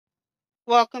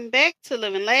Welcome back to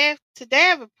Live and Laugh. Today I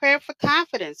have a prayer for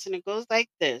confidence, and it goes like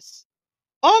this.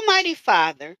 Almighty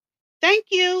Father, thank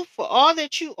you for all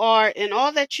that you are and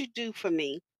all that you do for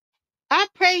me. I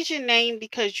praise your name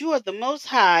because you are the Most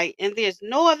High, and there's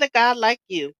no other God like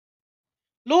you.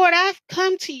 Lord, I've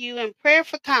come to you in prayer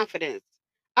for confidence.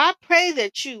 I pray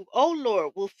that you, O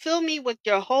Lord, will fill me with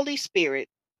your Holy Spirit.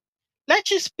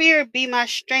 Let your Spirit be my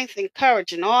strength and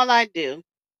courage in all I do.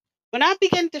 When I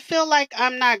begin to feel like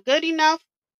I'm not good enough,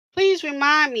 please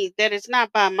remind me that it's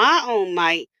not by my own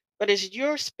might, but it's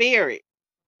your spirit.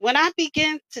 When I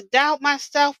begin to doubt my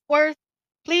self worth,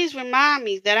 please remind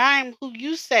me that I am who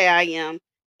you say I am,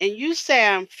 and you say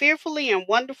I'm fearfully and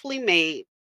wonderfully made.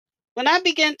 When I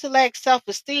begin to lack self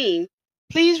esteem,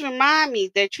 please remind me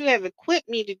that you have equipped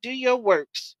me to do your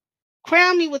works.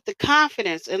 Crown me with the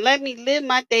confidence and let me live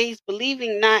my days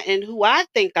believing not in who I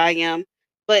think I am,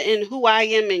 but in who I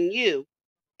am in you.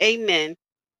 Amen.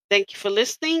 Thank you for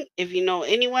listening. If you know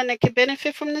anyone that could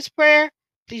benefit from this prayer,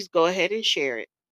 please go ahead and share it.